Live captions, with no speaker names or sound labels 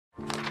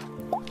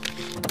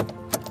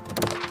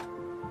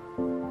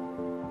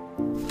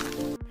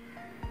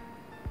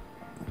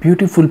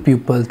Beautiful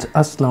peoples,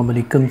 अस्सलाम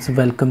वालेकुम,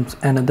 welcomes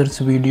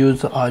another's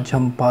videos. आज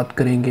हम बात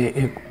करेंगे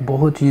एक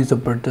बहुत ही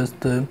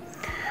ज़बरदस्त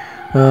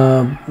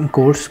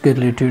कोर्स के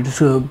रिलेटेड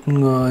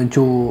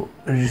जो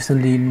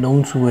रिसेंटली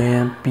अनाउंस हुए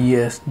हैं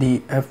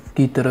PSDF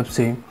की तरफ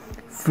से।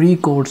 फ्री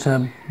कोर्स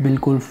हैं,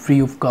 बिल्कुल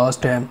फ्री ऑफ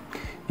कास्ट है,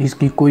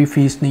 इसकी कोई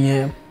फ़ीस नहीं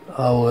है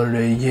और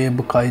ये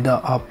बाकायदा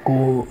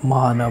आपको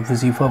माहाना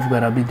वजीफ़ा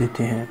वगैरह भी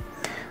देते हैं।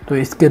 तो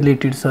इसके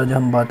रिलेटेड से आज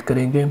हम बात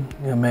करेंगे।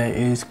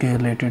 मैं इसके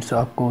रिलेटेड से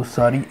आपको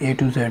सारी A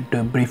to Z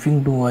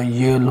ब्रीफिंग दूँगा।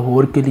 ये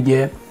लाहौर के लिए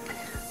है,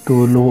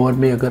 तो लाहौर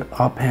में अगर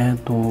आप हैं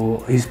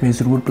तो इसमें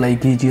ज़रूर अप्लाई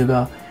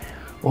कीजिएगा।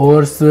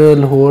 और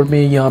लाहौर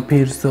में या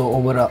फिर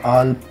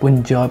ओवरऑल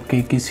पंजाब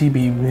के किसी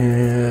भी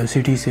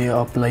सिटी से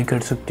आप अप्लाई कर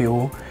सकते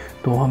हो।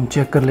 तो हम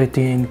चेक कर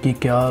लेते हैं इनकी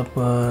क्या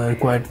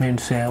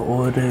रिक्वायरमेंट्स हैं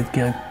और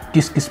क्या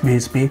किस किस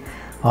बेस पे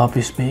आप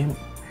इसमें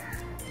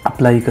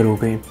अप्लाई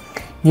करोगे।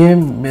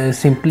 ये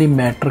सिंपली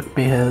मैट्रिक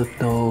पे है,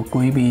 तो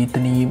कोई भी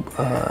इतनी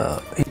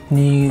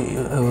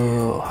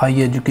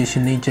हाई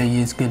एजुकेशन नहीं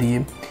चाहिए इसके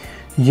लिए।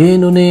 ये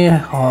इन्होंने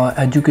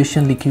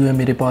एजुकेशन लिखी हुई है,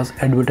 मेरे पास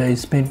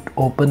एडवर्टाइजमेंट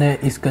ओपन है,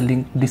 इसका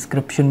लिंक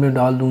डिस्क्रिप्शन में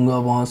डाल दूंगा,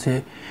 वहाँ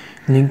से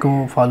लिंक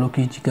को फॉलो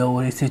कीजिएगा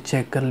और इसे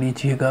चेक कर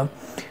लीजिएगा।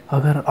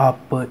 अगर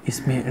आप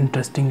इसमें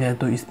इंटरेस्टिंग है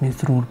तो इसमें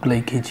ज़रूर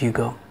अप्लाई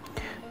कीजिएगा।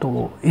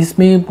 तो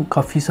इसमें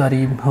काफ़ी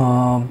सारी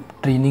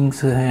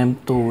ट्रेनिंग्स हैं,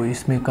 तो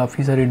इसमें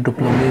काफ़ी सारे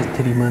डिप्लोमे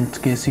 3 मंथ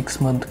के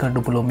 6 मंथ का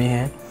डिप्लोमे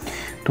हैं।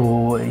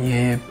 तो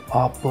ये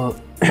आप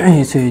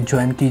इसे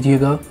ज्वाइन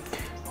कीजिएगा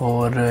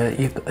और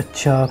एक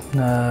अच्छा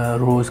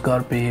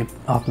रोज़गार पे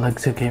आप लग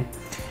सकें।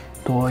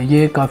 तो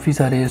ये काफ़ी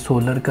सारे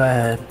सोलर का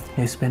है,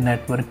 इसमें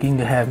नेटवर्किंग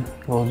है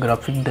और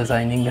ग्राफिक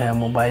डिज़ाइनिंग है,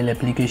 मोबाइल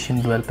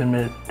एप्लीकेशन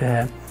डेवलपमेंट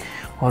है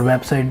और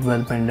वेबसाइट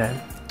डेवलपमेंट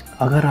है।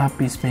 अगर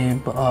आप इसमें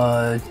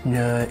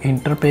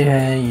इंटर पे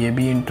है, ये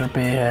भी इंटर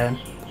पे है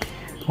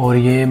और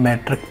ये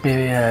मैट्रिक पे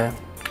है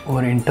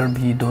और इंटर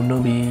भी,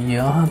 दोनों भी,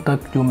 यहाँ तक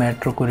जो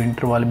मैट्रिक और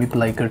इंटर वाले भी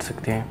अप्लाई कर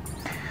सकते हैं।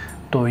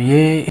 तो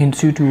ये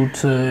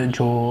इंस्टीट्यूट्स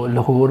जो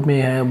लाहौर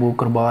में है वो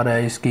करवा रहा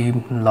है। इसकी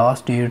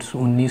लास्ट डेट्स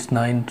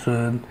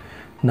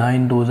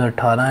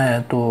 19/9/2018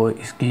 है। तो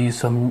इसकी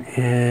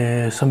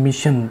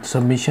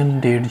सबमिशन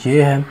डेट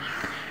ये है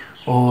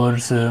और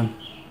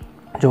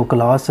जो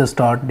क्लास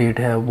स्टार्ट डेट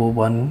है वो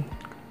 1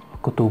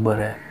 अक्टूबर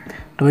है।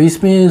 तो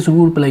इसमें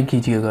ज़रूर अप्लाई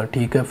कीजिएगा,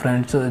 ठीक है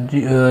फ्रेंड्स।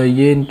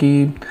 ये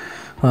इनकी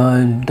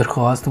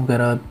दरख्वास्त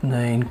वगैरह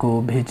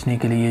इनको भेजने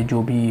के लिए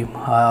जो भी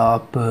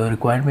आप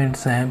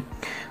रिक्वायरमेंट्स हैं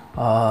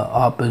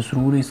आप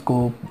ज़रूर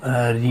इसको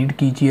रीड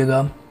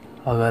कीजिएगा।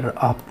 अगर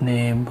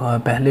आपने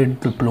पहले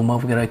डिप्लोमा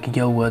वगैरह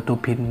किया हुआ है तो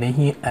फिर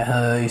नहीं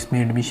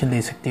इसमें एडमिशन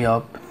ले सकते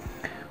आप।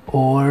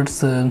 और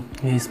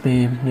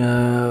इसमें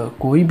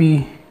कोई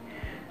भी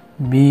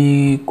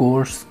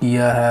कोर्स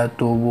किया है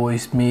तो वो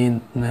इसमें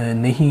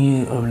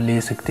नहीं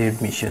ले सकते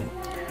एडमिशन।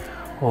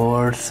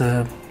 और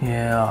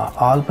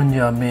आल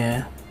पंजाब में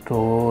है,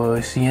 तो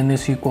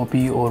CNSE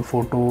कॉपी और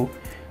फ़ोटो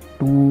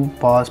 2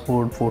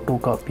 पासपोर्ट फ़ोटो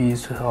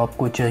कापीज़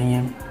आपको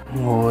चाहिए।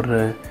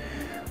 और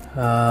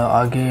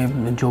आगे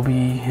जो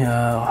भी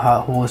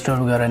हॉस्टल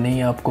वगैरह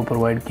नहीं आपको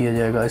प्रोवाइड किया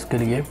जाएगा इसके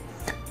लिए,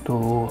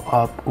 तो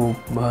आपको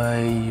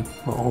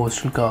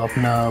हॉस्टल का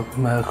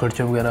अपना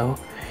ख़र्चा वगैरह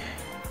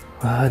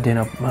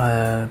देना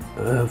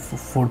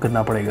अफोर्ड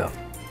करना पड़ेगा।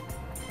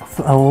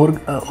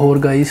 और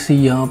गाइस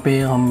यहाँ पे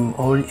हम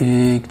और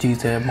एक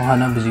चीज़ है,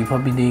 माहाना वजीफ़ा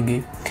भी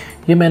देंगे।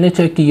 ये मैंने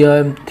चेक किया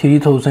है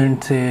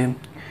 3000 से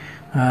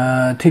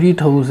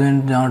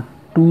 3000 या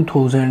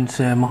 2000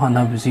 से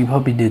माहाना वजीफ़ा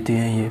भी देते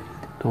हैं ये।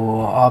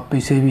 तो आप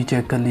इसे भी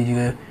चेक कर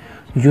लीजिएगा।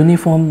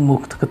 यूनिफॉर्म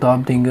मुफ्त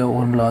किताब देंगे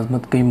और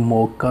मुलाजमत का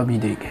मौका भी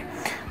देंगे।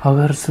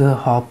 अगर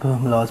आप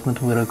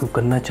मुलाजमत वगैरह को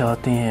करना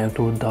चाहते हैं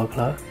तो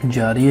दाखिला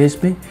जारी है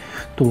इसमें,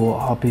 तो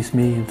आप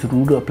इसमें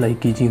ज़रूर अप्लाई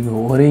कीजिएगा।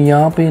 और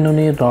यहाँ पे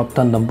इन्होंने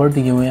राब्ता नंबर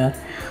दिए हुए हैं,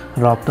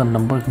 राब्ता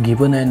नंबर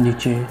गिवन है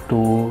नीचे,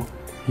 तो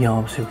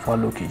यहाँ से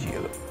फॉलो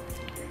कीजिएगा।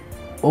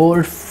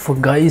 और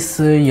गाइस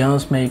यहाँ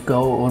से मैं एक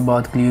और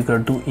बात क्लियर कर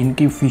दूँ,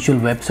 इनकी ऑफिशियल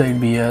वेबसाइट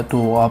भी है,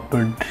 तो आप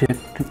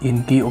डायरेक्ट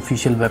इनकी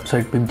ऑफिशियल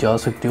वेबसाइट पर जा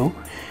सकते हो।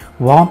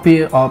 वहाँ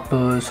पे आप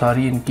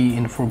सारी इनकी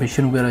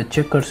इंफॉर्मेशन वगैरह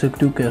चेक कर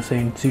सकते हो, कैसा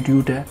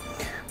इंस्टीट्यूट है,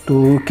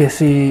 तो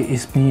कैसे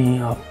इसमें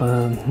आप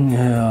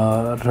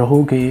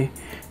रहोगे,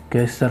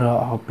 किस तरह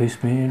आप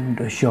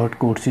इसमें शॉर्ट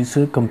कोर्सेज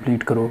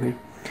कंप्लीट करोगे।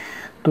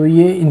 तो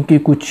ये इनकी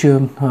कुछ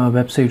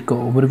वेबसाइट का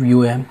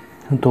ओवरव्यू है।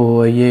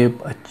 तो ये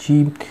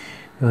अच्छी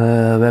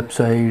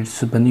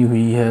वेबसाइट्स बनी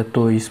हुई है,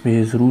 तो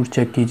इसमें ज़रूर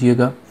चेक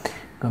कीजिएगा।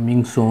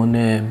 कमिंग सोन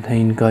है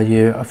इनका,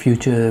 ये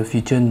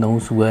फ्यूचर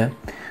अनाउंस हुआ है,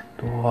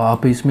 तो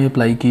आप इसमें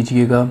अप्लाई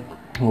कीजिएगा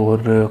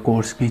और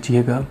कोर्स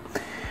कीजिएगा।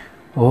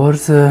 और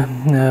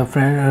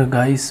फ्रेंड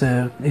गाइस,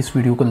 इस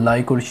वीडियो को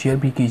लाइक और शेयर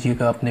भी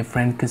कीजिएगा अपने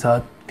फ्रेंड के साथ।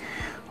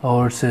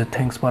 और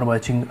थैंक्स फॉर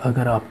वाचिंग।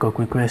 अगर आपका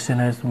कोई क्वेश्चन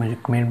है तो मुझे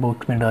कमेंट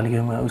बॉक्स में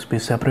डालिए, मैं उस पर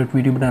सेपरेट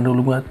वीडियो बना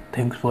डालूँगा।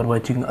 Thanks for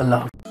watching.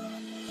 अल्लाह।